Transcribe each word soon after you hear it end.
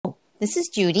This is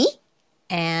Judy,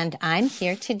 and I'm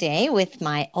here today with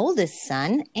my oldest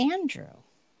son, Andrew.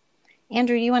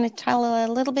 Andrew, you want to tell a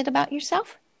little bit about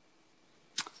yourself?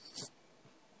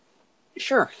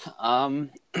 Sure. My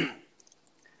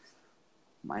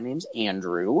name's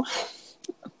Andrew.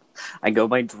 I go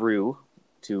by Drew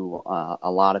to a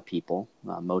lot of people,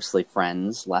 mostly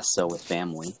friends, less so with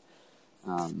family.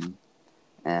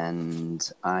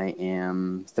 And I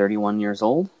am 31 years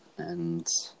old and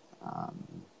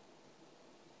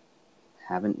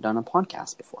haven't done a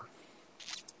podcast before.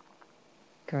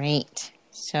 Great.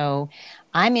 So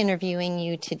I'm interviewing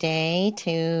you today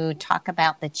to talk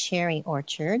about the cherry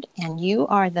orchard, and you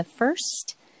are the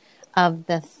first of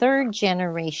the third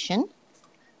generation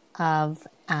of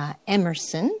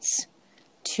Emersons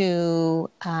to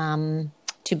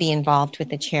be involved with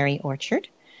the cherry orchard.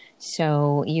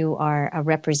 So you are a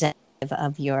representative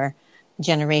of your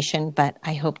generation, but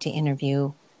I hope to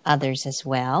interview others as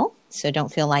well. So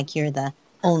don't feel like you're the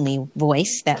only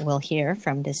voice that we'll hear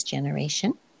from this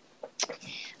generation.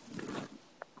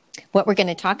 What we're going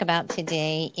to talk about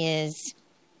today is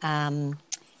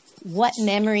what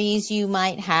memories you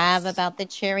might have about the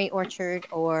cherry orchard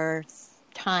or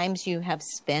times you have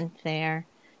spent there,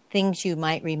 things you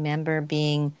might remember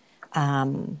being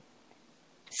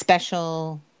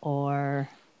special or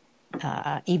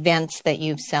events that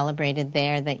you've celebrated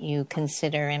there that you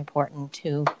consider important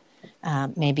to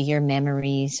maybe your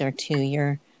memories or to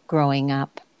your growing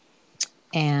up.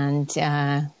 And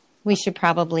we should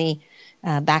probably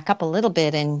back up a little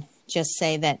bit and just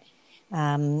say that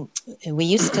we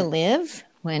used to live,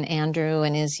 when Andrew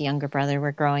and his younger brother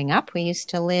were growing up, we used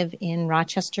to live in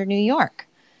Rochester, New York.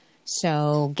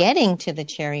 So getting to the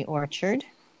cherry orchard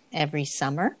every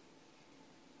summer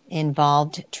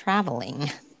involved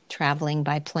traveling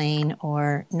by plane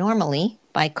or normally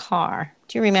by car.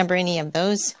 Do you remember any of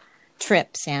those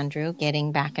trips, Andrew,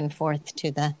 getting back and forth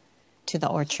to the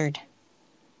orchard?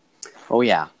 Oh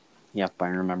yeah. Yep, I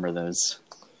remember those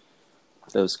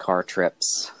car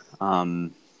trips.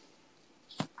 I'm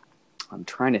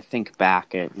trying to think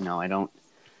back at, I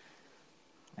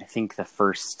think the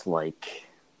first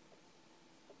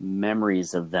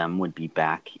memories of them would be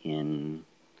back in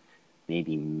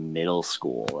maybe middle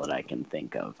school that I can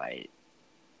think of.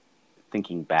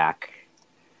 Thinking back,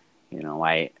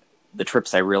 the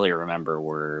trips I really remember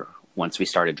were once we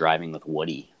started driving with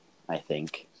Woody, I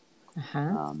think.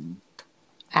 Uh-huh.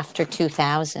 After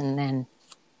 2000, then.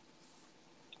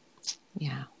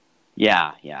 Yeah.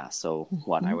 Yeah. So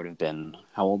what, I would have been,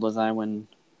 how old was I when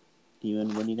you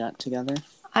and Woody got together?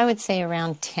 I would say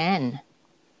around 10.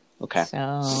 Okay.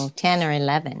 So 10 or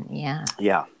 11, yeah.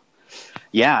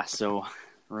 Yeah, so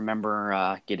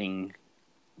remember getting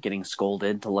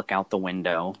scolded to look out the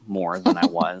window more than I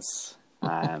was.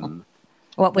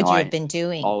 What would you have been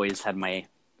doing? Always had my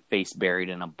face buried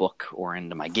in a book or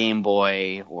into my Game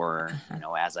Boy or,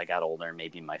 as I got older,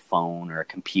 maybe my phone or a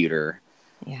computer.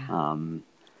 Yeah.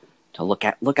 To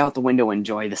look out the window,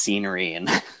 enjoy the scenery, and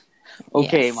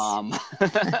okay, yes. Mom.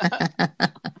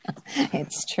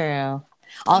 It's true.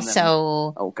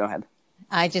 Also, go ahead.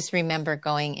 I just remember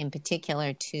going in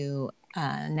particular to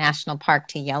National Park,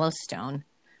 to Yellowstone,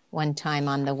 one time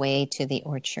on the way to the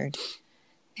orchard.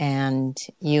 And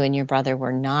you and your brother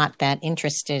were not that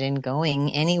interested in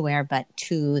going anywhere but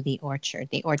to the orchard.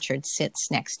 The orchard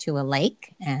sits next to a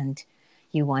lake, and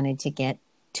you wanted to get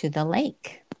to the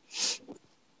lake.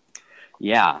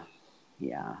 Yeah.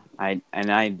 I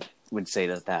would say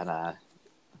that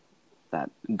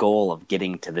goal of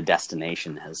getting to the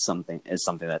destination is something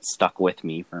that stuck with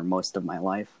me for most of my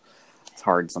life. It's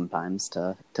hard sometimes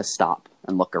to stop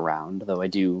and look around, though I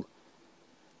do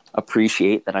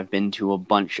appreciate that I've been to a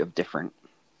bunch of different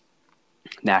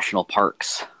national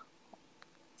parks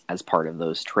as part of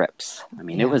those trips. I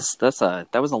mean, that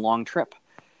was a long trip.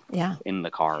 Yeah. In the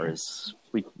cars.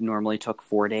 We normally took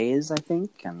 4 days, I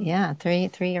think. And yeah, 3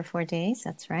 or 4 days.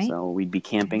 That's right. So we'd be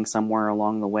camping somewhere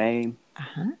along the way.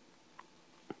 Uh-huh.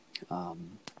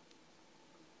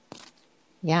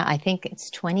 Yeah, I think it's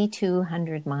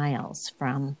 2,200 miles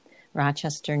from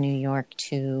Rochester, New York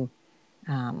to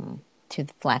the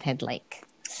Flathead Lake.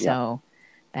 So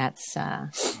that's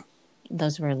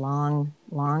those were long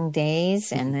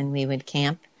days, and then we would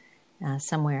camp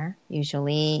somewhere,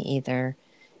 usually either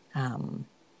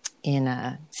in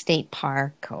a state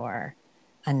park or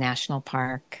a national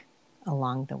park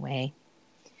along the way.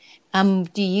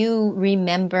 Do you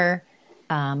remember,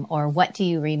 or what do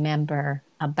you remember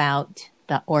about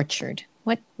the orchard?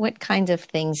 What kinds of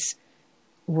things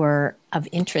were of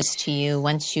interest to you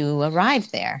once you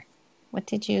arrived there? What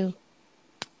do you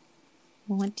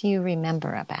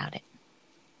remember about it?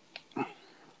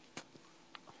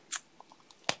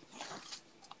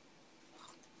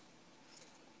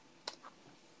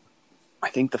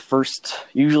 think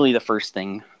usually the first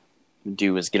thing to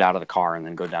do is get out of the car and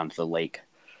then go down to the lake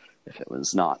if it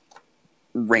was not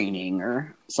raining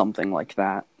or something like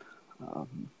that.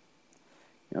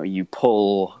 You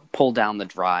pull down the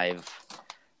drive,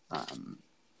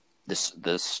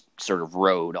 this sort of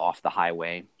road off the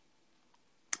highway,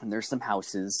 and there's some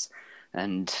houses,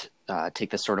 and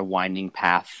take this sort of winding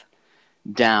path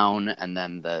down, and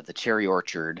then the cherry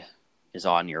orchard is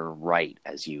on your right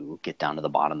as you get down to the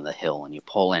bottom of the hill, and you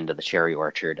pull into the cherry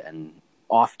orchard, and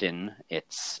often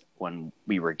when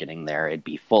we were getting there, it'd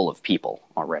be full of people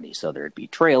already. So there'd be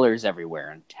trailers everywhere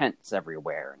and tents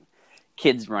everywhere and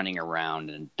kids running around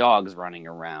and dogs running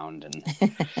around, and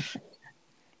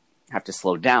have to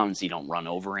slow down so you don't run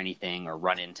over anything or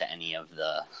run into any of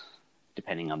the,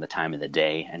 depending on the time of the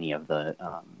day, any of the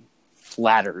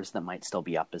ladders that might still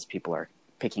be up as people are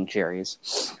picking cherries.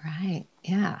 Right.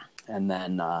 Yeah. And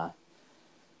then,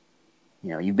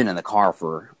 you've been in the car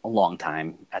for a long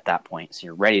time at that point, so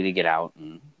you're ready to get out.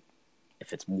 And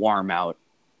if it's warm out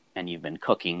and you've been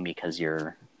cooking because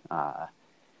your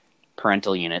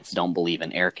parental units don't believe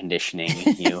in air conditioning,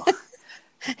 you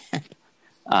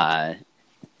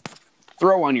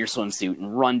throw on your swimsuit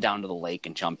and run down to the lake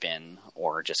and jump in,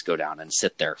 or just go down and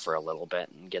sit there for a little bit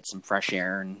and get some fresh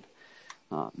air.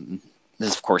 And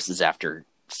this, of course, is after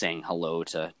saying hello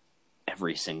to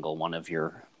every single one of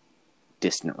your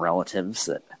distant relatives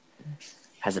that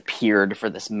has appeared for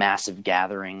this massive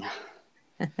gathering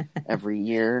every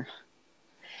year.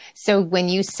 So when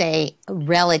you say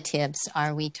relatives,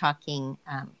 are we talking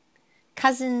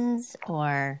cousins,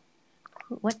 or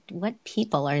what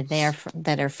people are there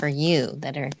that are for you,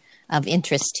 that are of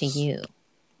interest to you?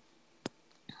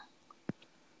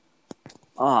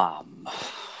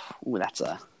 That's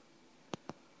a...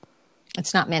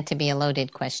 It's not meant to be a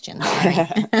loaded question. Sorry.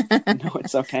 No,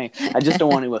 it's okay. I just don't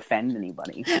want to offend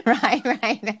anybody.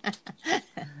 Right.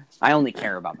 I only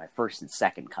care about my first and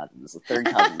second cousins. The third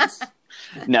cousins,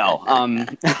 no.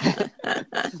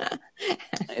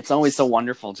 It's always so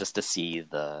wonderful just to see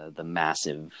the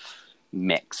massive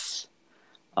mix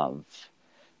of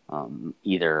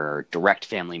either direct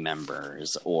family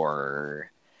members or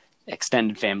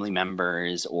extended family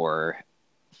members, or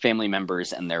family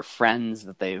members and their friends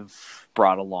that they've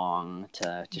brought along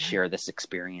to share this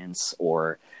experience,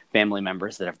 or family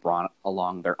members that have brought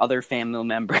along their other family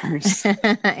members.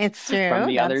 It's true. From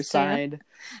the other true. side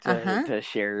to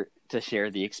share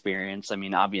the experience. I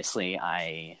mean, obviously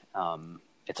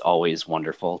it's always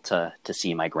wonderful to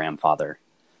see my grandfather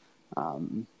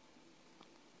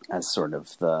as sort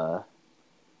of the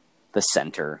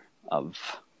center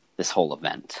of this whole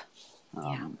event.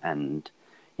 And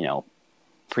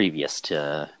previous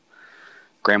to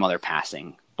grandmother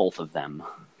passing, both of them,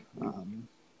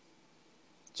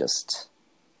 just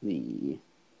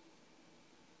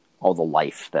all the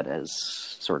life that has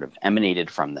sort of emanated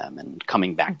from them and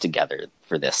coming back together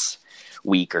for this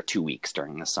week or 2 weeks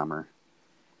during the summer.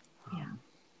 Yeah.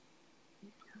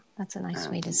 That's a nice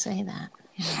way to say that.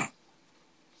 Yeah.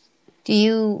 Do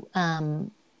you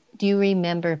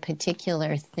remember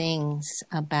particular things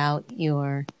about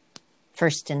your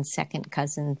first and second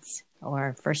cousins,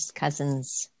 or first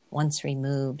cousins once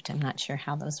removed? I'm not sure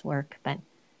how those work, but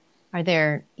are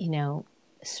there,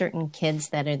 certain kids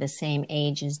that are the same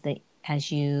age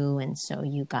as you, and so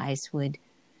you guys would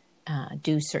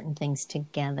do certain things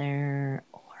together,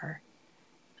 or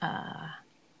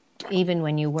even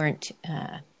when you weren't,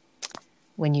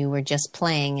 when you were just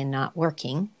playing and not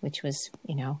working, which was,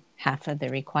 half of the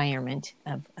requirement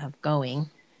of going.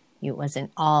 It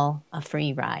wasn't all a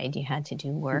free ride. You had to do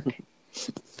work.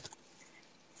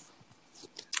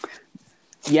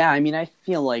 Yeah, I mean, I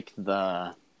feel like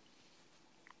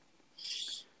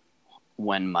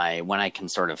when I can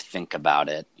sort of think about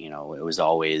it, it was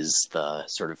always the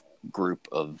sort of group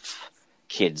of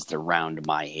kids around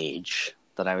my age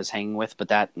that I was hanging with, but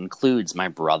that includes my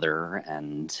brother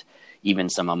and even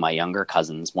some of my younger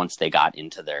cousins once they got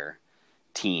into their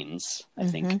teens. I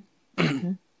think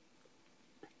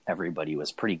everybody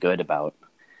was pretty good about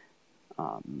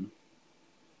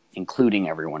including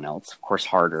everyone else. Of course,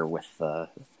 harder with the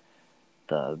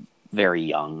very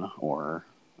young, or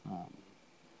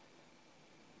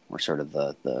sort of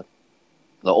the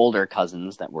older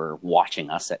cousins that were watching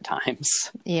us at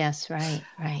times. Yes, right.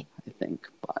 I think,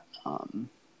 but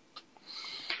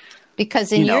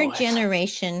because in your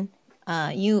generation,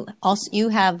 you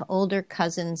have older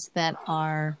cousins that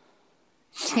are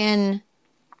 10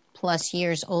 plus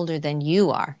years older than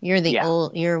you are. You're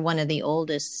you're one of the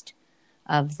oldest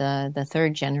of the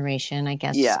third generation, I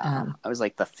guess. Yeah, I was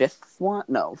like the fifth one.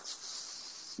 No,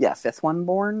 fifth one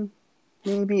born,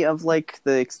 maybe, of like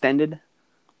the extended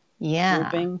Yeah.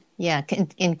 grouping. Yeah. Let me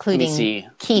Including see.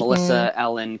 Keaton. Melissa,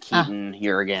 Ellen, Keaton,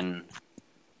 Jurgen,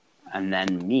 and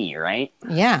then me, right?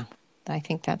 Yeah. I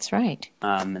think that's right.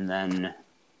 And then,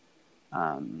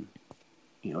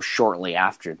 shortly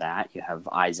after that, you have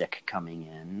Isaac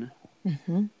coming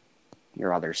in,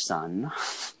 your other son,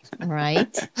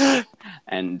 Right.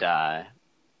 and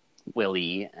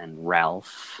Willie and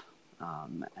Ralph,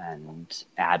 and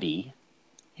Abby,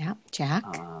 Yeah. Jack.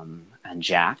 and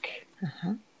Jack,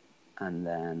 and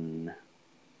then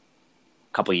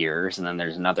a couple years, and then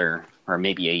there's another, or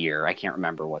maybe a year. I can't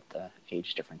remember what the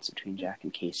age difference between Jack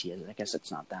and Casey is. I guess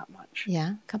it's not that much.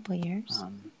 Yeah. A couple years.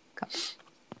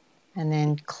 And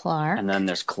then Clark. And then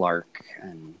there's Clark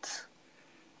and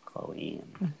Chloe.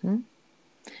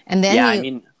 And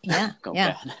then Go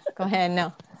ahead. Go ahead.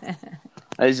 No.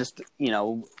 I was just,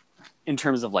 in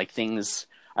terms of like things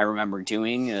I remember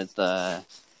doing at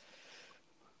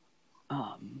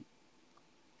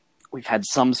we've had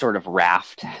some sort of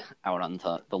raft out on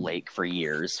the lake for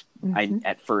years.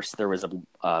 At first there was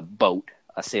a boat,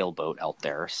 a sailboat out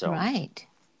there. So right.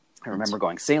 I remember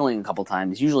going sailing a couple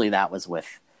times. Usually that was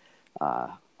with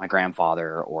my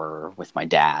grandfather or with my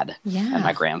dad and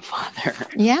my grandfather.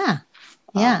 Yeah.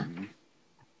 Yeah.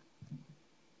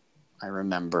 I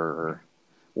remember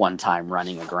one time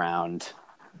running aground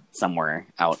somewhere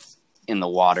out in the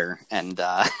water and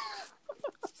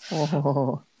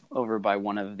over by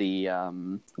one of the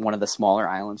smaller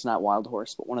islands, not Wild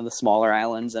Horse, but one of the smaller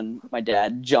islands, and my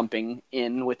dad jumping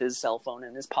in with his cell phone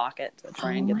in his pocket to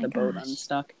try and get the boat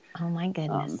unstuck. Oh my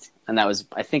goodness. And that was,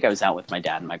 I think I was out with my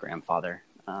dad and my grandfather.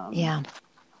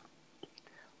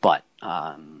 But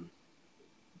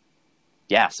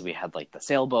so we had like the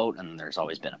sailboat, and there's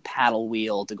always been a paddle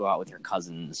wheel to go out with your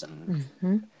cousins,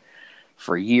 and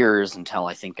for years, until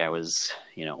I think I was,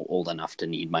 old enough to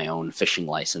need my own fishing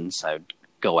license, I would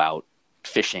go out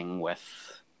fishing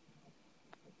with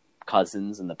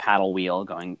cousins and the paddle wheel,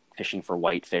 going fishing for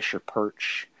whitefish or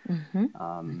perch.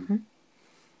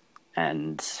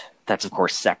 And that's of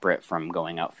course separate from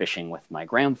going out fishing with my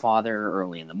grandfather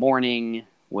early in the morning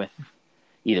with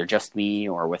either just me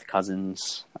or with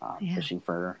cousins, fishing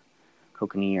for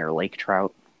kokanee or lake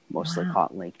trout, mostly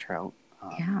caught lake trout.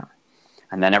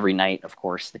 And then every night, of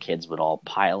course, the kids would all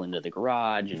pile into the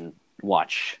garage and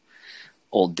watch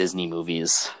old Disney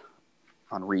movies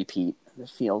on repeat, it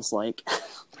feels like.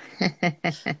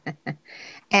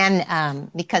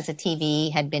 And because a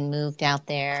TV had been moved out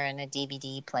there, and a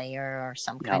DVD player or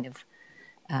some kind of,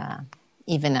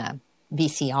 even a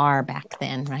VCR back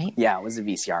then, right? Yeah, it was a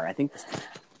VCR. I think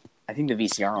the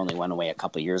VCR only went away a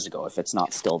couple of years ago, if it's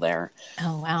not still there.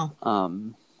 Oh, wow.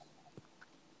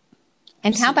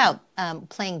 And how about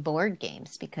playing board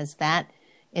games? Because that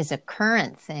is a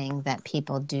current thing that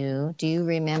people do. Do you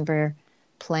remember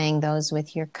playing those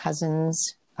with your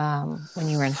cousins when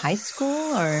you were in high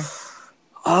school, or?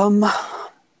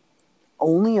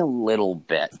 Only a little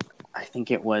bit. I think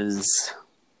it was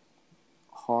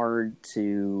hard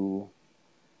to.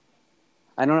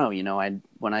 I don't know.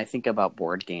 When I think about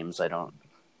board games, I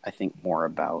think more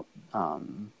about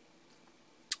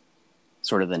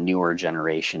sort of the newer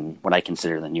generation, what I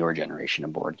consider the newer generation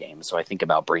of board games. So I think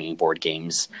about bringing board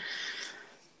games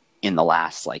in the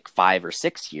last like 5 or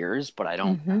 6 years, but I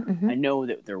don't. I know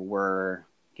that there were,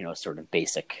 sort of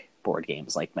basic board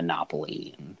games like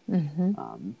Monopoly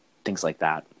and things like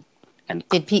that, and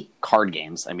card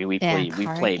games. I mean, we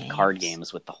played card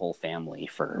games with the whole family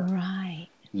for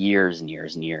years and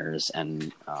years and years,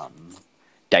 and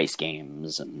dice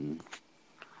games, and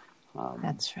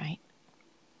that's right.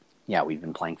 Yeah, we've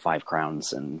been playing Five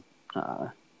Crowns and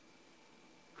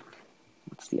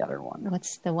what's the other one?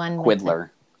 What's the one? Quiddler.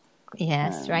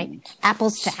 Yes, right.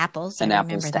 Apples to Apples. And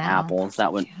Apples to Apples.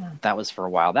 That was for a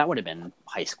while. That would have been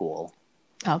high school.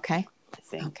 Okay. I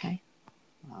think. Okay.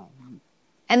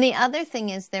 And the other thing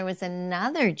is, there was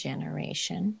another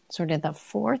generation, sort of the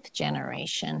fourth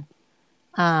generation.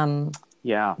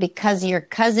 Because your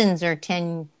cousins are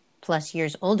 10 plus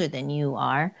years older than you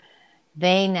are,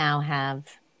 they now have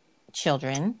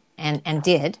children and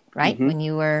did, right? When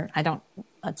you were,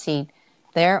 let's see,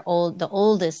 the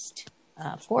oldest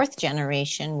fourth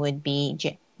generation would be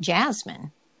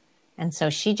Jasmine. And so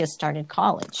she just started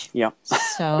college. Yep.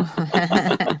 So,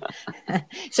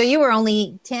 so you were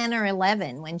only 10 or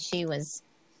 11 when she was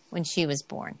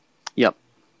born. Yep.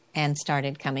 And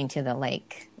started coming to the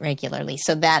lake regularly.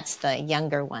 So that's the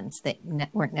younger ones that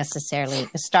weren't necessarily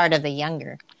the start of the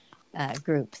younger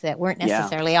group, that weren't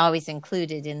necessarily always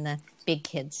included in the big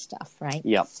kids stuff, right?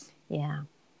 Yep. Yeah.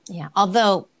 Yeah.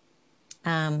 Although,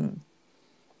 in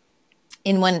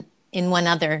one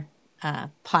other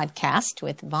podcast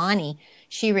with Vonnie,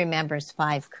 she remembers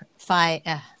the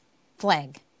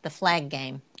flag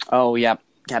game. Oh, yeah.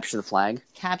 Capture the flag.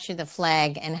 Capture the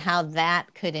flag, and how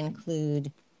that could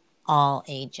include all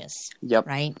ages. Yep.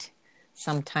 Right?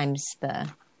 Sometimes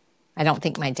I don't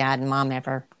think my dad and mom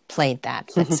ever played that,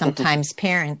 but sometimes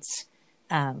parents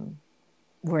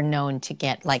were known to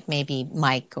get, like, maybe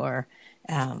Mike or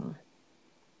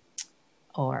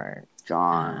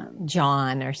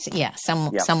John, or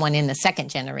someone in the second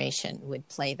generation would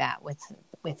play that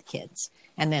with kids,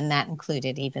 and then that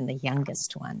included even the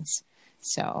youngest ones.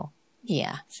 So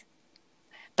yeah,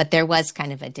 but there was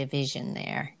kind of a division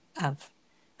there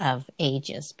of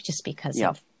ages, just because.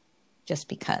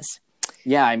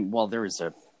 Yeah, there was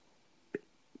a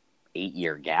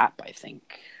 8-year gap, I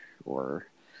think, or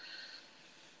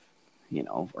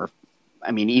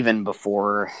even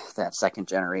before that second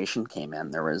generation came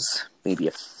in, there was maybe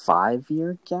a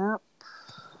 5-year gap.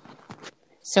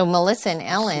 So Melissa and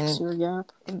Ellen, 6-year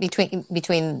gap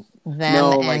between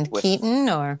them and Keaton,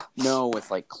 or no,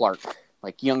 with like Clark,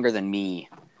 like younger than me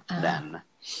then.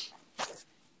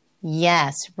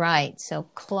 Yes, right. So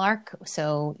Clark.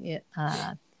 So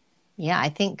yeah, I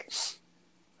think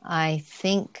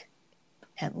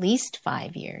at least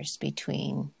 5 years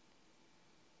between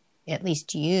at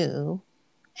least you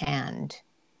and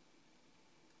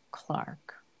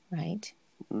Clark, right?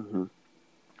 Mm-hmm.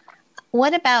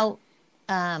 What about?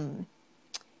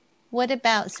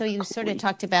 So you sort of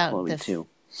talked about Chloe too,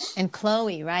 and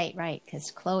Chloe, right?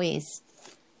 Because Chloe's,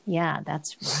 yeah,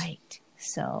 that's right.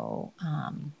 So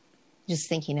just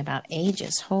thinking about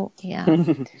ages. Yeah,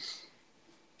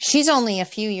 she's only a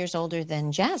few years older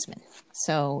than Jasmine,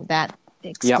 so that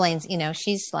explains. Yep.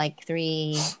 She's like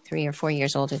 3 or 4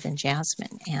 years older than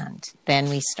Jasmine, and then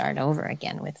we start over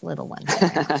again with little ones.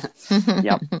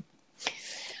 Yep.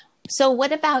 So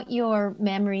what about your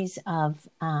memories of,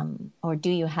 or do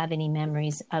you have any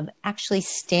memories of actually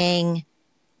staying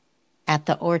at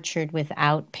the orchard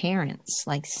without parents,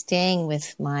 like staying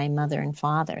with my mother and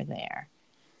father there,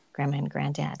 grandma and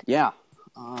granddad? Yeah.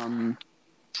 Trying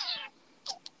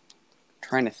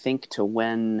to think to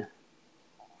when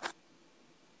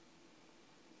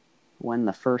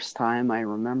the first time I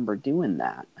remember doing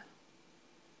that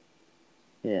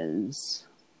is.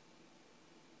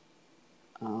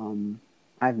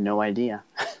 I have no idea.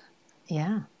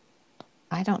 Yeah.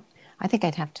 I think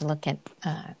I'd have to look at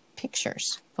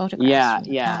pictures, photographs.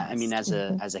 Yeah. I mean, as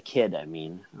a kid,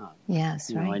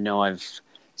 yes, right. I know I've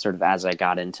sort of, as I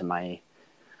got into my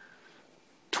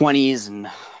 20s and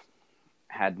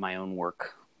had my own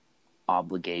work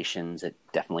obligations, it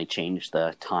definitely changed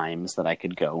the times that I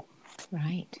could go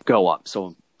up.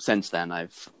 So since then,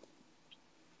 I've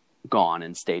gone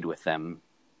and stayed with them,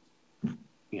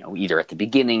 either at the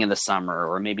beginning of the summer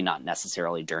or maybe not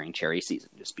necessarily during cherry season,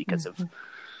 just because of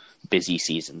busy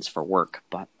seasons for work.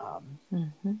 But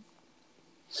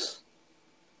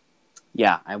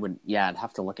yeah, I'd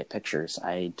have to look at pictures.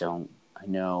 I don't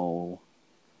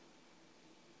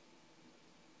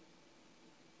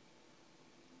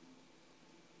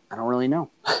really know.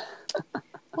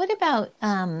 What about,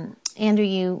 Andrew,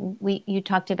 you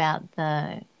talked about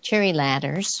the cherry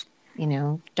ladders,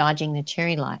 dodging the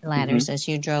cherry ladders as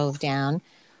you drove down.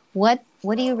 What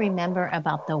do you remember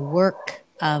about the work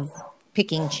of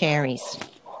picking cherries?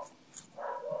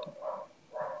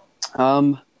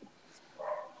 Do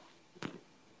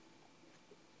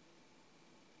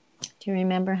you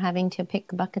remember having to pick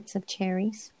buckets of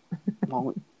cherries?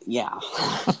 Well, yeah.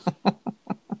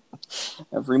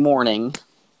 Every morning.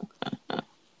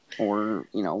 Or,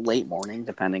 late morning,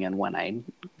 depending on when I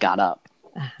got up.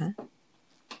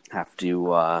 Have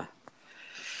to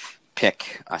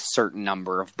pick a certain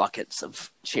number of buckets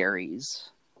of cherries.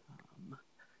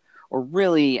 Or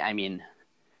really,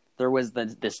 there was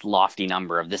this lofty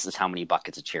number of this is how many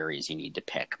buckets of cherries you need to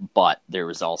pick. But there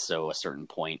was also a certain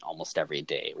point almost every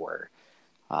day where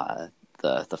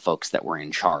the folks that were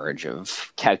in charge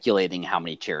of calculating how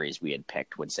many cherries we had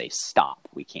picked would say, stop,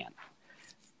 we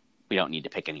don't need to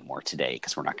pick any more today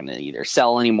because we're not going to either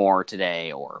sell any more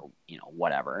today or,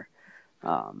 whatever.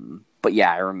 But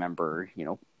yeah, I remember,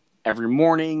 every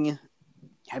morning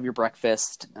have your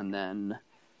breakfast and then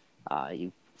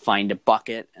you find a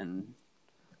bucket and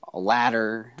a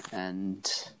ladder and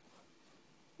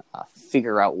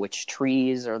figure out which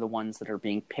trees are the ones that are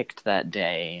being picked that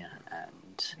day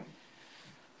and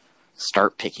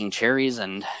start picking cherries.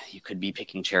 And you could be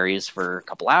picking cherries for a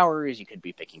couple hours. You could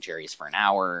be picking cherries for an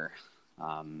hour,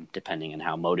 depending on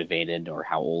how motivated or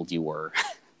how old you were.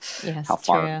 Yes,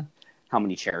 how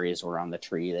many cherries were on the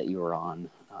tree that you were on.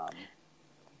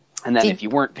 And then if you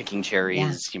weren't picking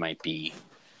cherries, you might be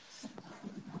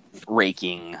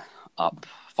raking up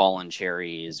fallen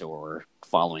cherries or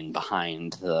following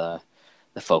behind the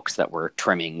folks that were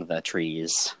trimming the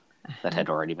trees that had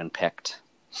already been picked.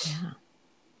 Yeah.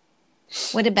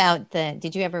 What about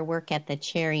did you ever work at the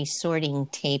cherry sorting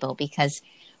table? Because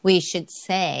we should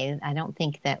say, I don't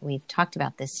think that we've talked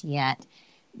about this yet,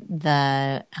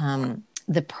 the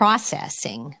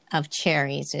processing of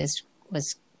cherries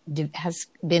has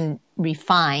been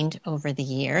refined over the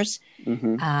years.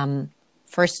 Mm-hmm.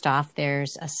 First off,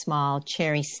 there's a small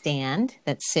cherry stand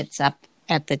that sits up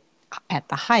at the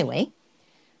highway,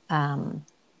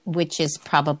 which is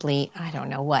probably, I don't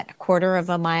know what, a quarter of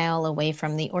a mile away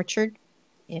from the orchard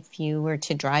if you were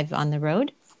to drive on the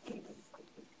road.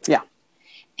 Yeah.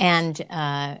 And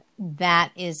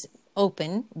that is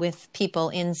open with people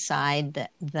inside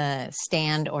the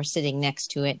stand or sitting next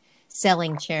to it,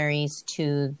 selling cherries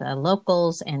to the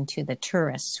locals and to the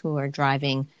tourists who are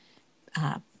driving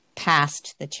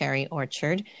past the cherry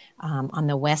orchard on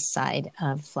the west side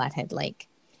of Flathead Lake.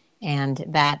 And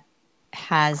that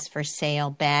has for sale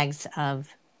bags of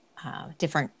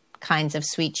different kinds of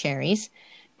sweet cherries.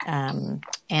 And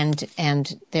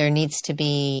there needs to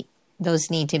be, those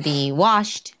need to be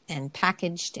washed and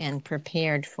packaged and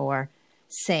prepared for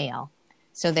sale.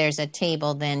 So there's a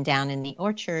table then down in the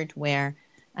orchard where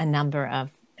a number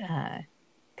of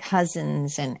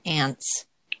cousins and aunts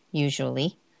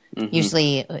usually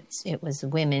it was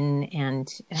women and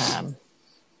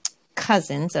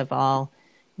cousins of all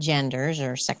genders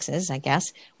or sexes, I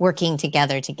guess, working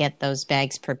together to get those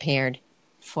bags prepared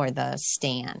for the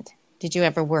stand. Did you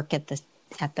ever work at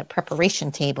the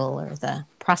preparation table or the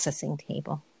processing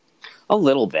table? A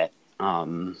little bit.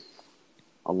 I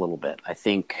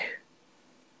think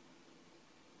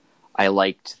I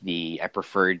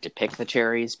preferred to pick the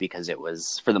cherries because it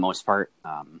was, for the most part,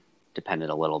 depended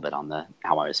a little bit on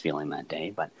how I was feeling that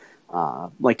day, but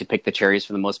like to pick the cherries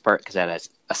for the most part because it had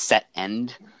a set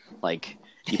end. Like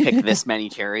you pick this many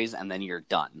cherries and then you're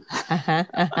done.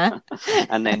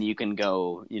 And then you can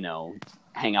go,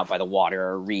 hang out by the water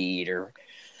or read or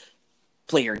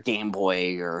play your Game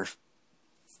Boy or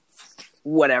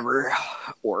whatever.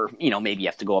 Or, maybe you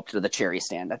have to go up to the cherry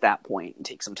stand at that point and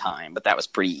take some time. But that was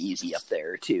pretty easy up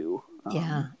there too.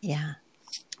 Yeah.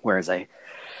 Whereas I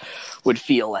would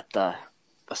feel at the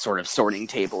sort of sorting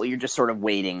table, you're just sort of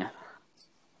waiting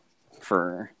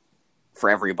for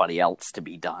everybody else to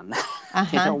be done.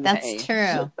 That's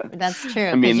true. That's true.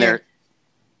 I mean,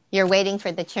 you're waiting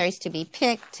for the cherries to be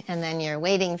picked, and then you're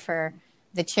waiting for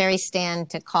the cherry stand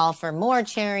to call for more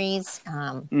cherries.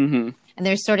 And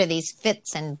there's sort of these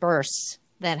fits and bursts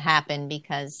that happen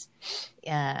because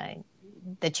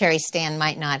the cherry stand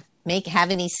might not have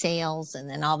any sales, and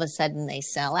then all of a sudden they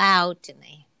sell out, and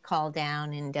they call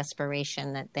down in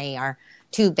desperation that they are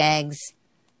 2 bags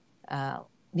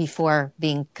before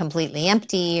being completely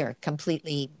empty or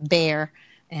completely bare.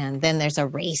 And then there's a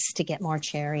race to get more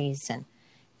cherries. And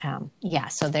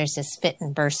so there's this fit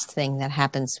and burst thing that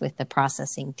happens with the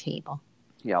processing table.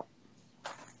 Yep.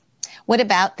 What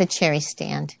about the cherry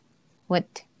stand?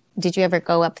 What did you ever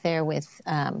go up there with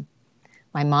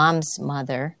my mom's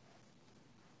mother,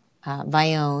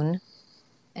 Vione,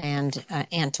 and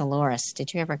Aunt Dolores?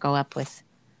 Did you ever go up with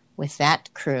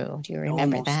that crew? Do you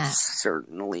remember Almost that?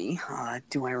 Certainly.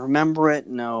 Do I remember it?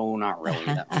 No, not really.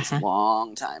 That was a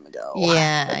long time ago.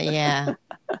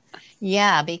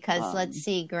 Yeah, because let's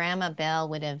see, Grandma Bell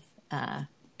would have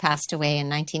passed away in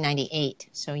 1998,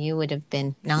 so you would have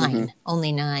been 9,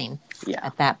 only 9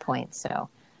 at that point. So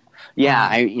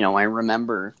I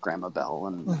remember Grandma Bell,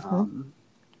 and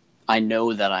I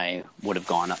know that I would have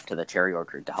gone up to the cherry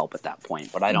orchard to help at that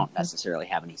point, but I don't necessarily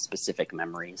have any specific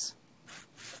memories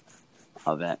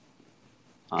of it.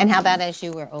 And how about as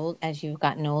you've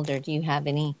gotten older, do you have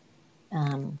any,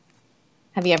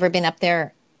 have you ever been up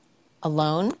there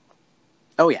alone?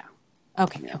 Oh yeah.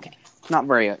 Okay. Yeah. Okay. Not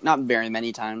very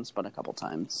many times, but a couple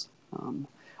times.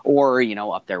 Or,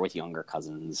 up there with younger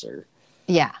cousins or.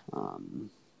 Yeah.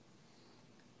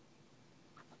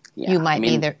 Yeah. You might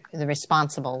be the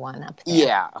responsible one up there.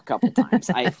 Yeah, a couple times.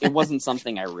 It wasn't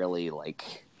something I really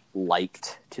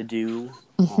liked to do.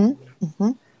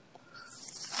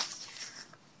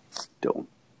 Don't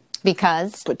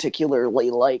because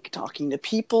particularly like talking to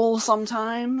people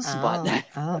sometimes, but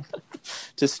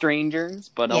to strangers.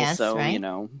 But also, right.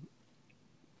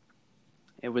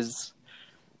 It was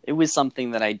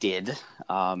something that I did.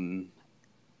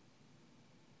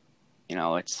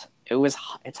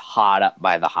 It's hot up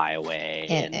by the highway.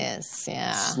 It is,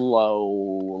 yeah. Slow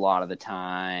a lot of the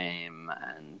time,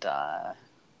 and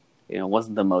it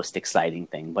wasn't the most exciting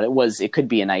thing, but it could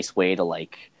be a nice way to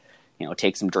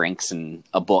take some drinks and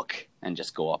a book and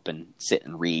just go up and sit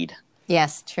and read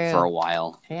Yes, for a true.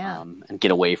 while, Yeah. and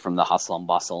get away from the hustle and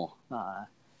bustle.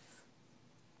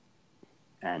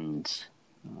 And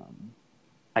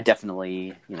I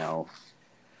definitely,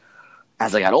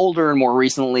 as I got older and more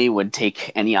recently, would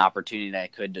take any opportunity that I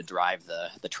could to drive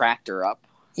the tractor up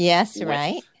Yes, with,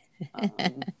 right. um,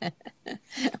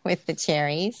 With the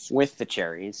cherries. with the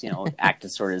cherries, act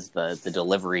as sort of the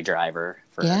delivery driver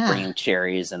for Yeah. bringing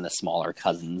cherries and the smaller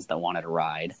cousins that wanted to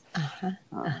ride. Uh-huh.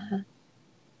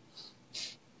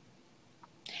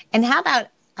 And how about,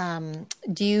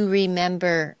 do you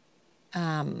remember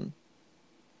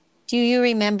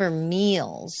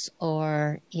meals,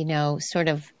 or, sort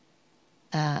of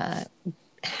how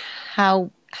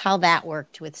that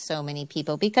worked with so many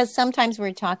people? Because sometimes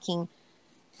we're talking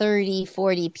 30,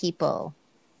 40 people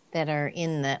that are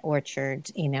in the orchard,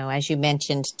 as you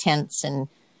mentioned, tents and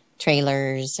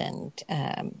trailers, and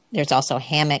there's also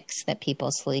hammocks that people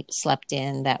slept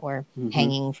in that were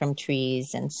hanging from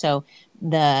trees. And so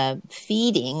the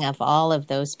feeding of all of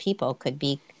those people could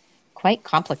be quite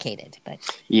complicated. But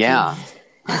Yeah.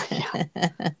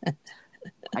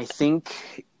 I think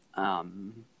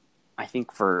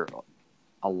for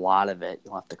a lot of it,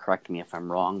 you'll have to correct me if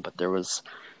I'm wrong, but there was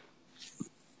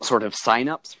sort of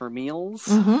sign-ups for meals.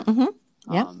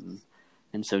 Yep.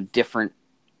 And so different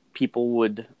people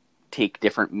would take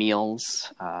different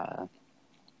meals.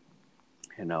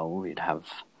 We'd have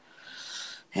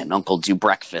an uncle do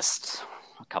breakfast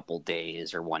a couple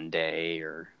days or one day,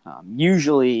 or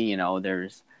usually, there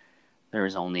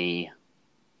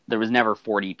was never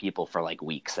 40 people for like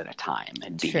weeks at a time.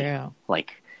 It'd be True.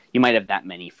 like you might have that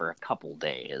many for a couple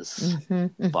days,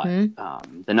 but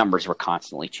the numbers were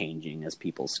constantly changing as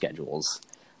people's schedules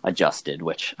adjusted,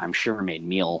 which I'm sure made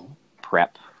meal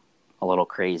prep a little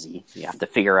crazy. You have to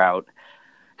figure out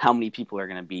how many people are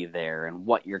going to be there and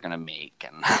what you're going to make.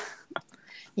 And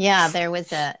yeah, there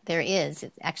is,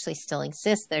 it actually still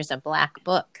exists. There's a black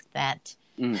book that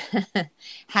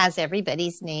has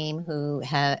everybody's name who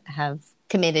have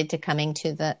committed to coming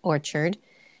to the orchard.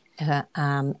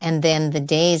 And then the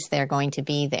days they're going to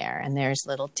be there. And there's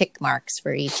little tick marks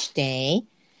for each day.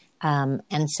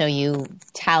 And so you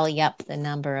tally up the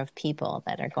number of people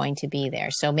that are going to be there.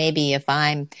 So maybe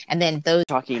and then those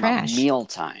talking crash. About meal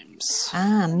times.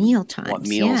 Meal times. What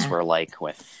meals were like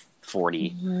with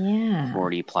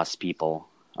 40 plus people.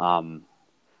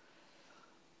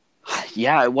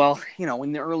 Yeah, well,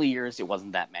 in the early years, it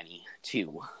wasn't that many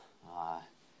too.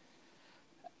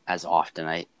 As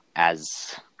often, as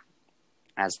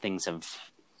things have,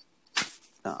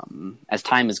 as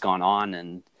time has gone on,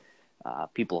 and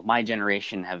people of my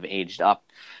generation have aged up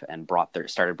and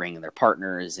started bringing their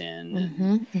partners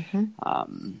in,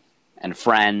 and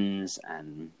friends,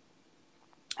 and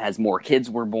as more kids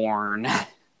were born,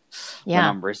 the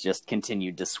numbers just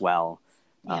continued to swell.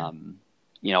 I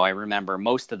remember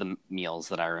most of the meals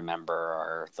that I remember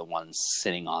are the ones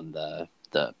sitting on the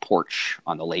porch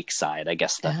on the lakeside. I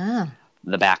guess the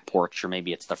back porch, or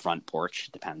maybe it's the front porch.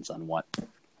 It depends on what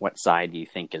side you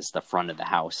think is the front of the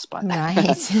house. But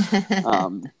right.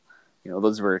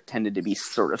 those tended to be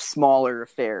sort of smaller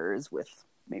affairs with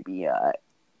maybe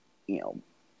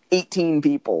 18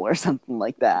 people or something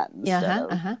like that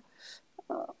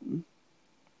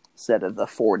instead of the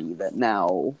 40 that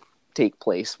now take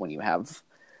place when you have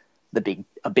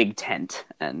a big tent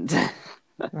and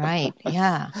right.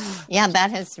 Yeah.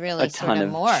 That has really a sort ton of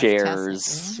of morphed,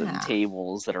 chairs and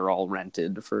tables that are all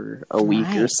rented for a week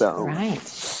or so.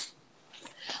 Right.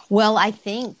 Well, I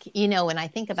think, when I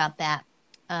think about that,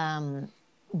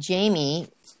 Jamie,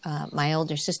 my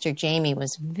older sister Jamie,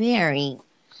 was very,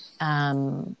 I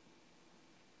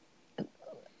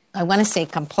want to say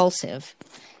compulsive,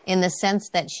 in the sense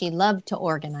that she loved to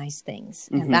organize things.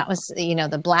 And that was,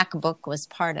 the black book was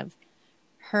part of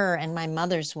her and my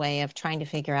mother's way of trying to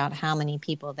figure out how many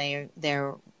people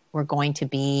there were going to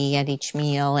be at each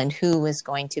meal and who was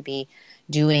going to be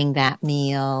doing that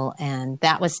meal. And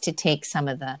that was to take some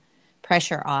of the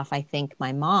pressure off, I think,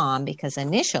 my mom, because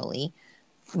initially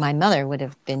my mother would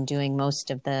have been doing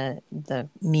most of the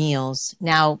meals.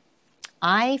 Now,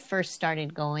 I first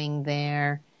started going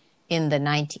there in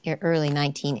the early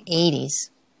 1980s.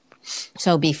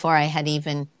 So before I had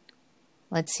even,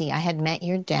 I had met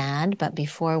your dad, but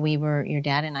before your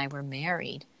dad and I were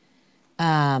married.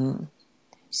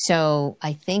 So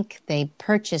I think they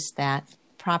purchased that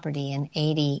property in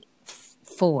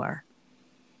 84.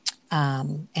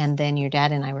 And then your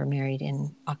dad and I were married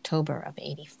in October of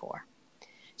 84.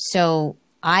 So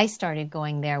I started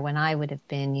going there when I would have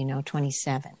been,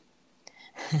 27.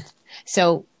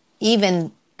 So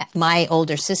even my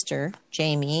older sister,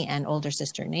 Jamie, and older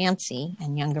sister, Nancy,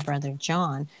 and younger brother,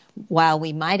 John, while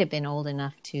we might have been old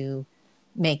enough to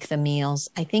make the meals,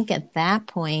 I think at that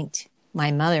point,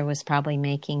 my mother was probably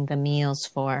making the meals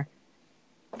for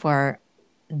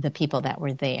the people that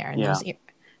were there. And Yeah.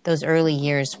 those early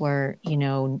years were,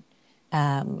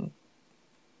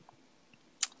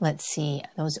 let's see,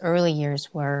 those early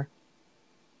years were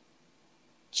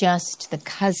just the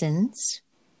cousins.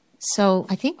 So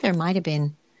I think there might have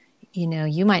been,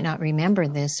 you might not remember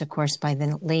this, of course, by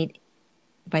the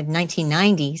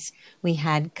 1990s, we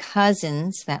had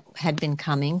cousins that had been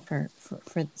coming for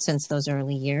since those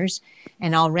early years.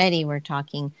 And already we're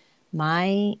talking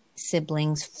my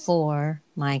siblings 4,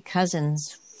 my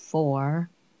cousins 4,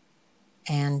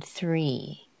 and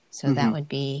 3. So that would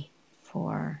be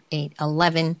 4, 8,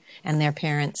 11, and their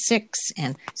parents 6.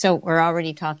 And so we're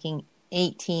already talking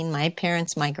 18, my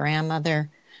parents, my grandmother,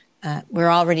 we're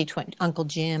already Uncle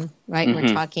Jim, right? We're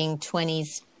talking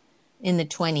 20s, in the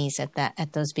 20s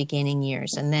at those beginning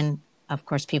years. And then, of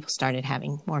course, people started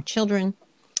having more children.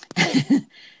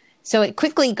 So it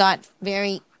quickly got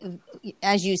very,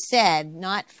 as you said,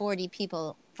 not 40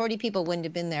 people. 40 people wouldn't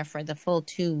have been there for the full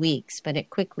 2 weeks, but it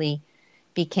quickly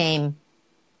became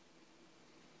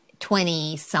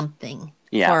 20 something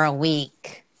for a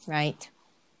week, right?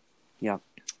 Yeah.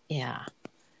 Yeah.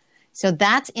 So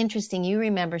that's interesting. You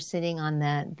remember sitting on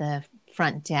the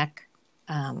front deck,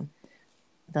 the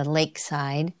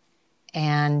lakeside.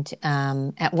 And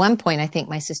at one point, I think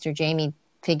my sister Jamie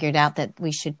figured out that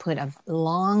we should put a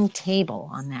long table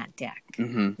on that deck.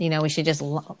 We should just,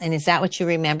 and is that what you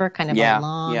remember? Kind of a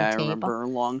long table? Yeah, I remember a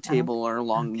long table or a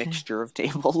long mixture of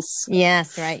tables.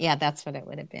 Yes, right. Yeah, that's what it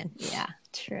would have been. Yeah,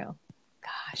 true.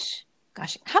 Gosh.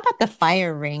 How about the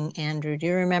fire ring, Andrew? Do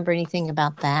you remember anything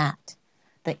about that?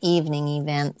 The evening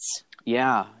events?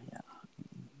 Yeah.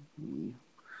 We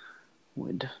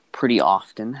would pretty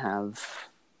often have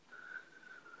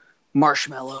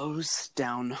marshmallows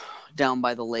down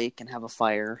by the lake and have a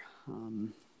fire.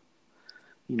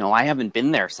 I haven't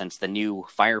been there since the new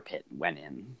fire pit went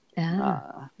in.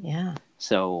 Yeah.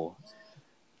 So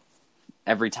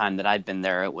every time that I've been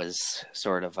there, it was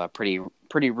sort of a pretty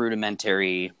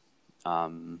rudimentary,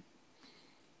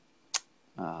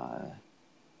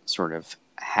 sort of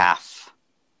half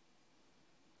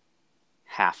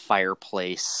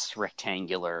fireplace,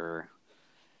 rectangular,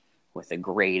 with a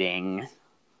grating.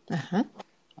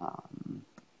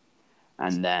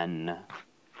 And then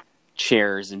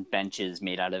chairs and benches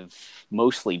made out of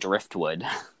mostly driftwood.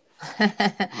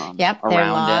 Yep,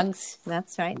 they're logs.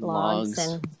 That's right, logs.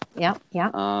 And yep.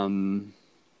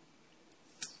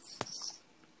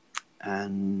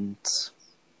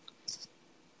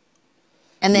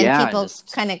 And then people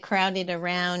kind of crowded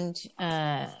around,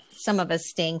 some of us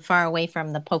staying far away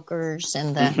from the pokers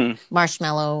and the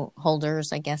marshmallow holders,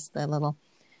 I guess, the little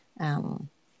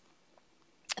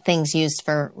things used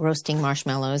for roasting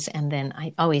marshmallows. And then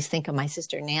I always think of my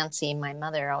sister Nancy and my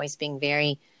mother always being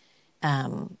very,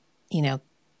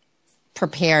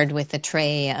 prepared with a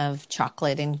tray of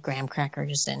chocolate and graham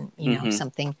crackers and,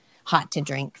 something hot to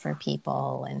drink for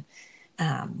people. And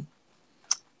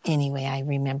anyway, I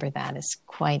remember that as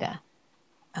quite a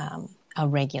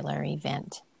regular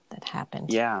event that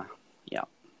happened. Yeah,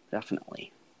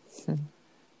 definitely.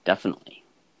 Definitely.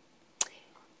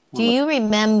 Do you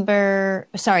remember,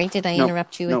 sorry, did I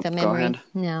interrupt you with a memory? Go ahead.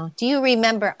 No. Do you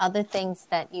remember other things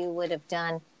that you would have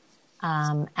done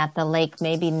at the lake,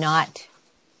 maybe not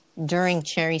during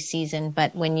cherry season,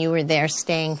 but when you were there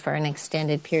staying for an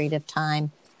extended period of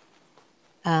time?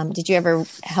 Did you ever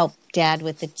help Dad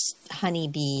with the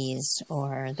honeybees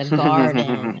or the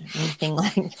garden, anything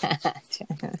like that?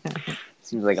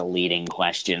 Seems like a leading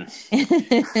question.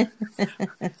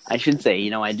 I should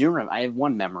say, I do remember, I have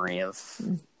one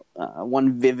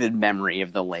vivid memory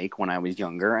of the lake when I was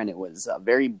younger, and it was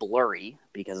very blurry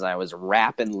because I was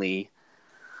rapidly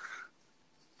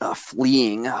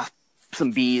fleeing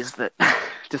some bees that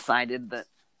decided that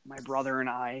my brother and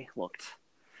I looked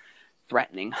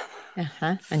threatening.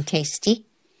 And tasty.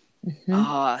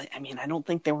 I don't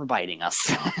think they were biting us.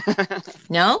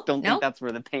 No? Don't think that's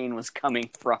where the pain was coming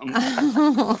from.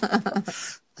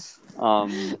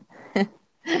 My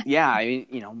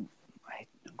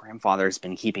grandfather's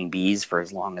been keeping bees for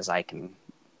as long as I can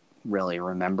really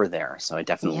remember there. So I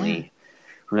definitely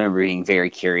remember being very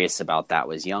curious about that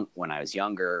when I was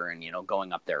younger and,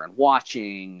 going up there and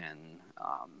watching. And,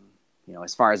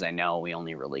 as far as I know, we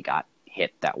only really got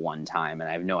hit that one time, and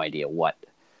I have no idea what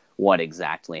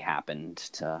exactly happened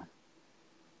to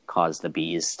cause the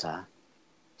bees to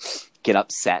get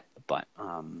upset. But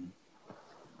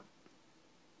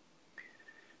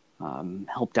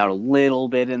Helped out a little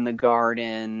bit in the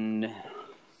garden,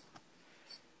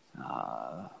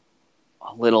 a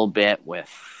little bit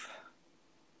with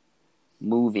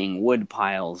moving wood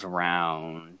piles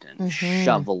around and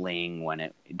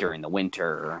shoveling during the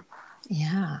winter.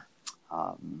 Yeah.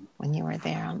 When you were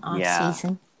there on off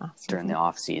season. During the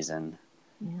off season.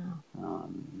 Yeah.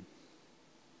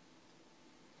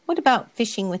 What about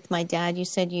fishing with my dad? You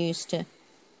said you used to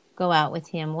go out with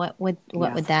him. What would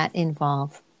that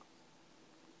involve?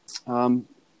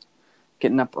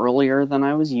 Getting up earlier than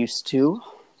I was used to.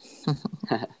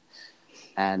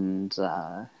 And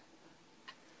I'd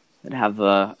have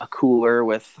a cooler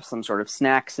with some sort of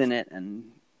snacks in it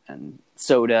and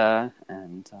soda,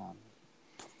 and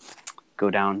go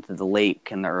down to the lake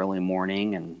in the early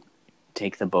morning and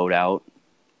take the boat out.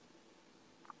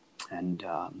 And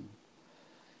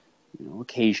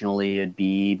occasionally it'd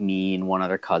be me and one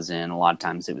other cousin. A lot of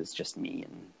times it was just me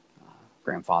and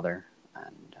grandfather,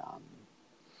 and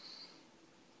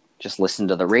just listen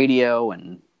to the radio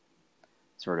and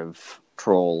sort of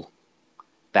troll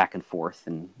back and forth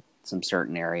in some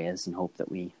certain areas and hope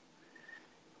that we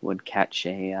would catch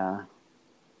a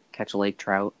lake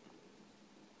trout.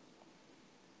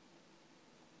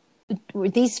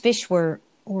 These fish were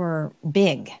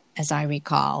big, as I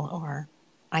recall, or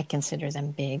I consider them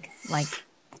big, like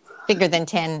bigger than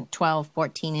 10, 12,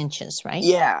 14 inches, right?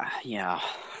 Yeah,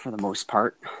 for the most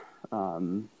part.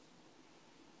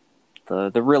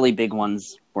 The really big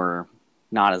ones were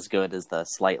not as good as the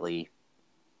slightly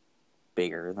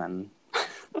bigger than,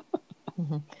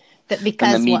 than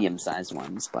the medium-sized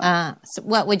ones. But so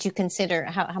what would you consider,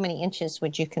 how many inches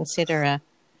would you consider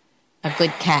a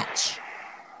good catch?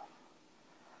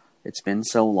 It's been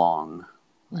so long.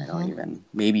 I don't even,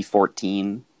 maybe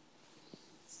 14.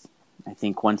 I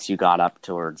think once you got up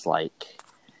towards like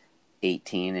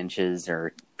 18 inches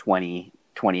or 20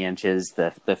 inches,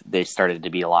 they started to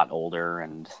be a lot older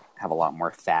and have a lot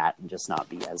more fat and just not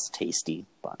be as tasty.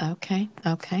 But okay.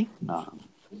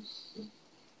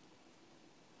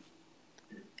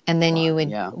 And then you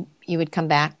would come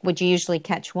back. Would you usually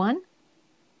catch one?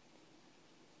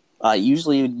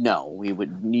 Usually, no. We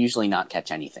would usually not catch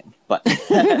anything, but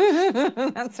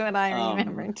that's what I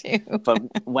remember too.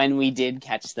 But when we did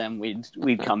catch them, we'd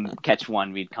come catch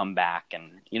one. We'd come back,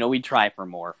 and we'd try for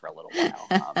more for a little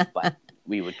while. But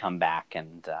we would come back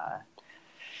and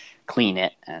clean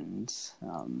it, and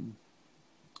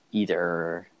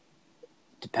either,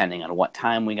 depending on what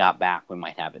time we got back, we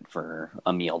might have it for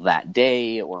a meal that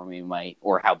day,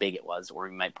 or how big it was, or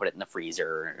we might put it in the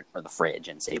freezer or the fridge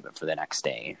and save it for the next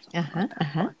day.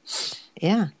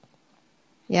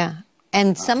 Yeah.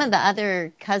 And some of the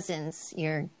other cousins,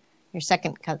 your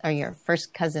second or your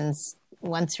first cousins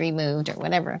once removed or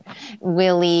whatever,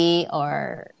 Willie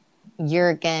or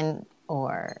Jurgen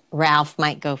or Ralph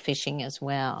might go fishing as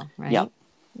well, right? Yep.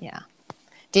 Yeah.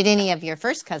 Did any of your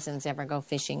first cousins ever go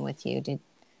fishing with you?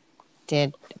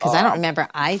 Because I don't remember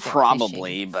either.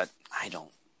 Probably, fishing. But I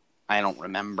don't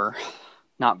remember.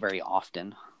 Not very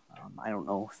often. I don't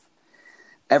know if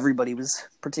everybody was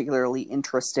particularly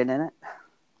interested in it.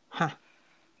 Huh.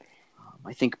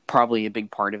 I think probably a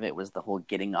big part of it was the whole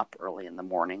getting up early in the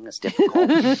morning is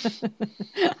difficult.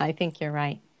 I think you're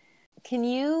right. Can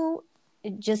you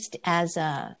just as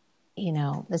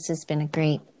this has been a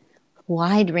great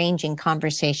wide-ranging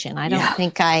conversation. I don't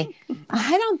think I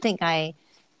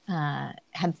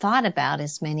had thought about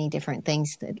as many different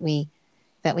things that we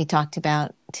talked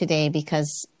about today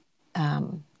because I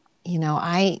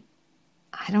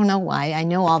don't know why. I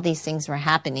know all these things were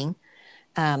happening,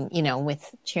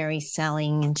 with cherry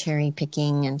selling and cherry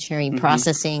picking and cherry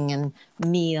processing and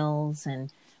meals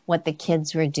and what the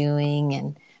kids were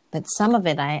doing. But some of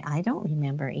it I don't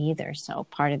remember either. So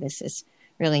part of this is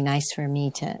really nice for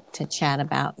me to chat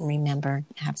about and remember,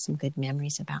 have some good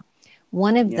memories about.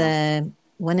 One of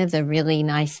the really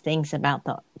nice things about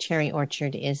the cherry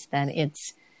orchard is that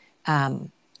it's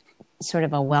sort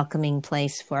of a welcoming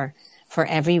place for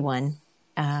everyone.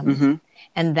 And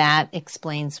that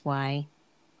explains why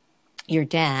your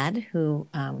dad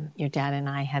and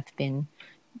I have been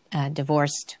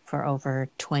divorced for over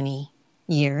 20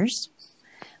 years.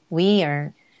 We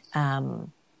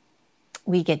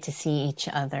get to see each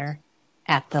other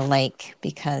at the lake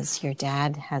because your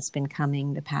dad has been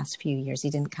coming the past few years. He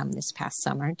didn't come this past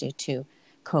summer due to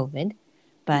COVID,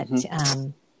 but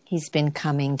he's been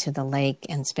coming to the lake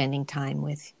and spending time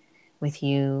with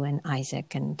you and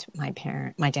Isaac and my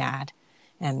dad,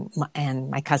 and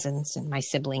my cousins and my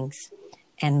siblings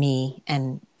and me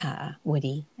and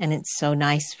Woody. And it's so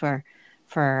nice for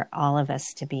all of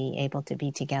us to be able to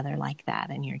be together like that,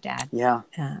 and your dad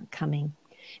coming.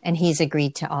 And he's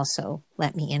agreed to also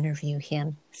let me interview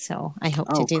him. So I hope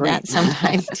to Oh, do great. that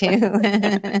sometime too.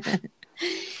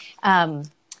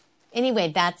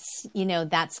 Anyway,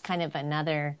 that's kind of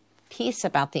another piece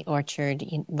about the orchard.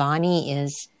 Vonnie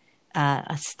is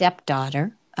a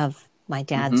stepdaughter of my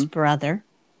dad's brother,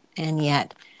 and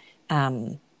yet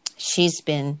she's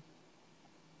been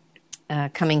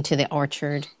coming to the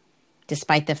orchard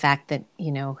despite the fact that,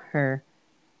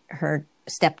 her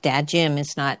stepdad, Jim,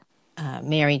 is not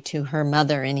married to her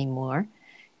mother anymore.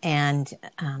 And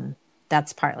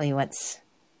that's partly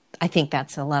I think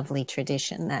that's a lovely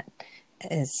tradition that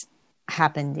is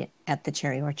happened at the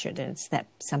Cherry Orchard, is that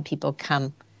some people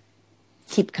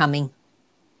keep coming.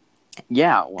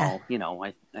 Yeah, well,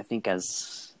 I think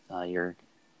as your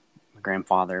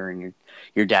grandfather and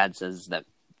your dad says that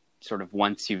sort of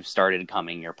once you've started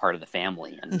coming, you're part of the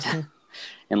family, and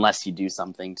unless you do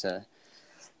something to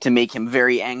make him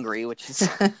very angry, which is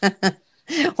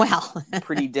well,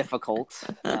 pretty difficult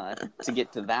to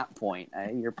get to that point,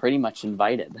 you're pretty much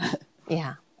invited.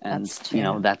 Yeah, and that's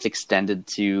true. That's extended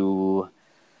to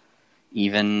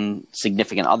even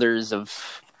significant others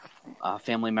of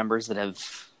family members that have,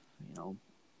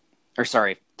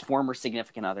 former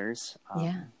significant others.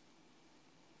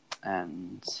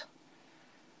 And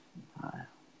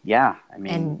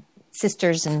and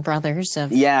sisters and brothers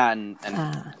of and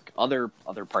other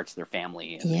parts of their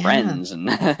family and friends and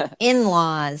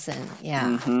in-laws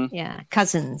and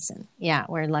cousins, and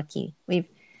we're lucky.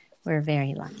 We're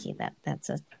very lucky that that's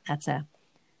a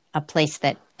place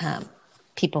that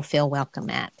people feel welcome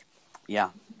at.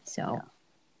 So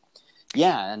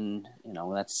and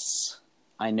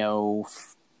I know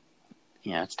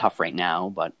it's tough right now,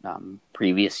 but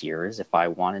previous years, if I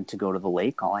wanted to go to the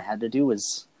lake, all I had to do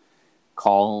was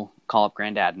call up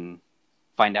Granddad and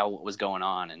find out what was going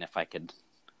on and if I could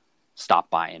stop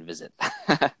by and visit.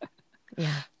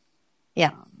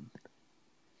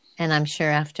 And I'm sure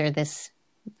after this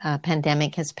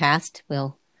pandemic has passed,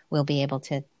 we'll be able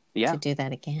to do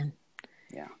that again.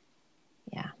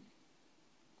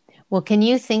 Well, can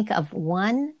you think of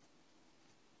one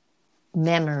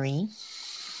memory,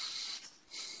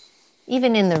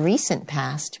 even in the recent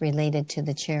past, related to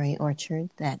the Cherry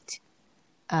Orchard, that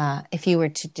if you were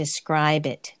to describe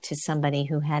it to somebody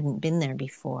who hadn't been there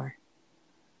before,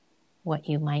 what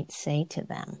you might say to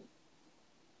them?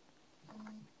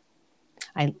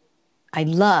 I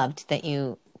loved that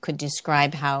you could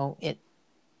describe how it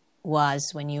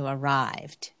was when you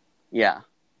arrived.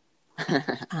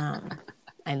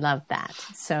 I love that.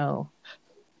 So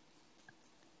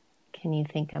can you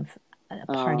think of a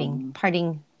parting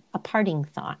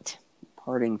thought?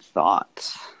 Parting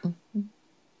thought.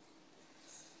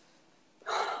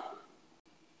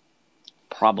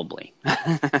 Probably.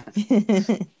 I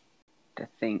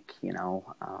think,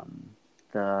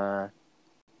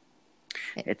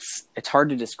 it's hard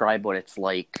to describe what it's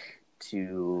like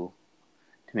to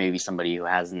maybe somebody who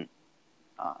hasn't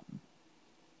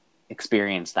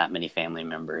experienced that many family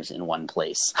members in one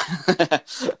place.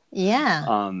 That's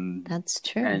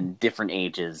true. And different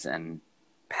ages and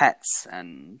pets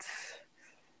and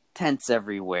tents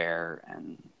everywhere,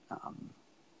 and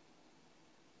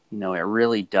it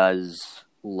really does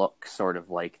look sort of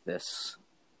like this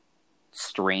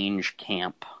strange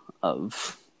camp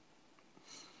of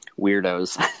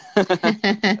weirdos.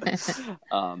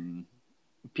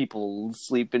 People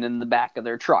sleeping in the back of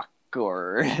their truck,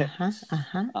 or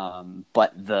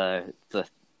but the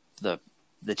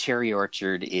Cherry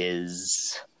Orchard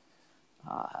is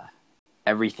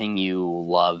everything you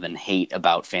love and hate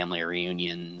about family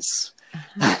reunions,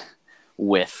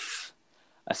 with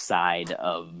a side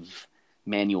of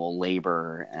manual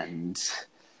labor and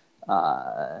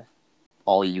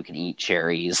all you can eat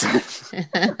cherries.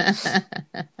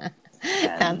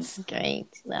 That's great.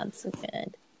 That's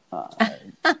good.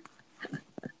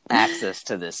 Access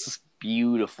to this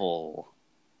beautiful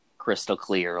crystal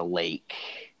clear lake,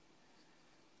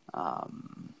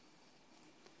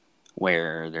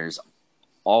 where there's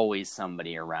always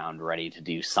somebody around ready to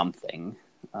do something,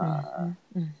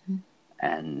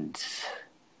 and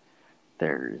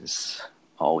there's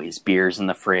always beers in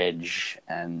the fridge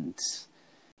and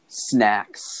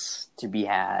snacks to be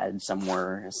had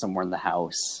somewhere in the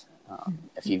house.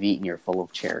 If you've eaten your full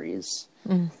of cherries,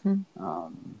 and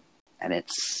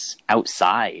it's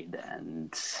outside,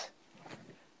 and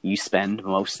you spend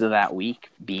most of that week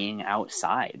being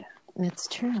outside. That's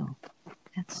true.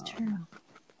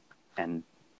 And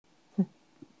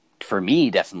for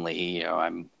me, definitely,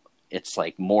 it's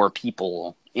like more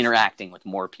people interacting with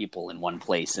more people in one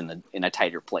place, in a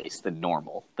tighter place than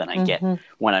normal, than I get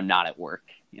when I'm not at work.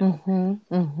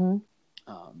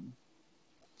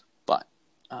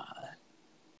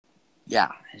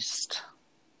 yeah,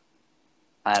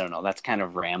 I don't know. That's kind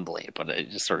of rambly, but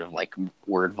it just sort of like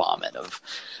word vomit of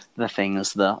the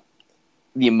things, the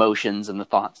emotions and the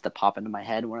thoughts that pop into my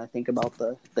head when I think about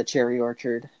the cherry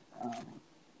orchard.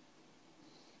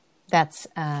 That's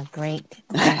a great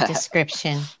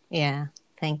description. Yeah.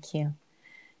 Thank you.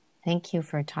 Thank you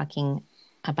for talking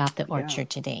about the orchard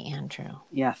today, Andrew.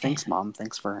 Yeah. Thanks, Mom.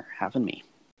 Thanks for having me.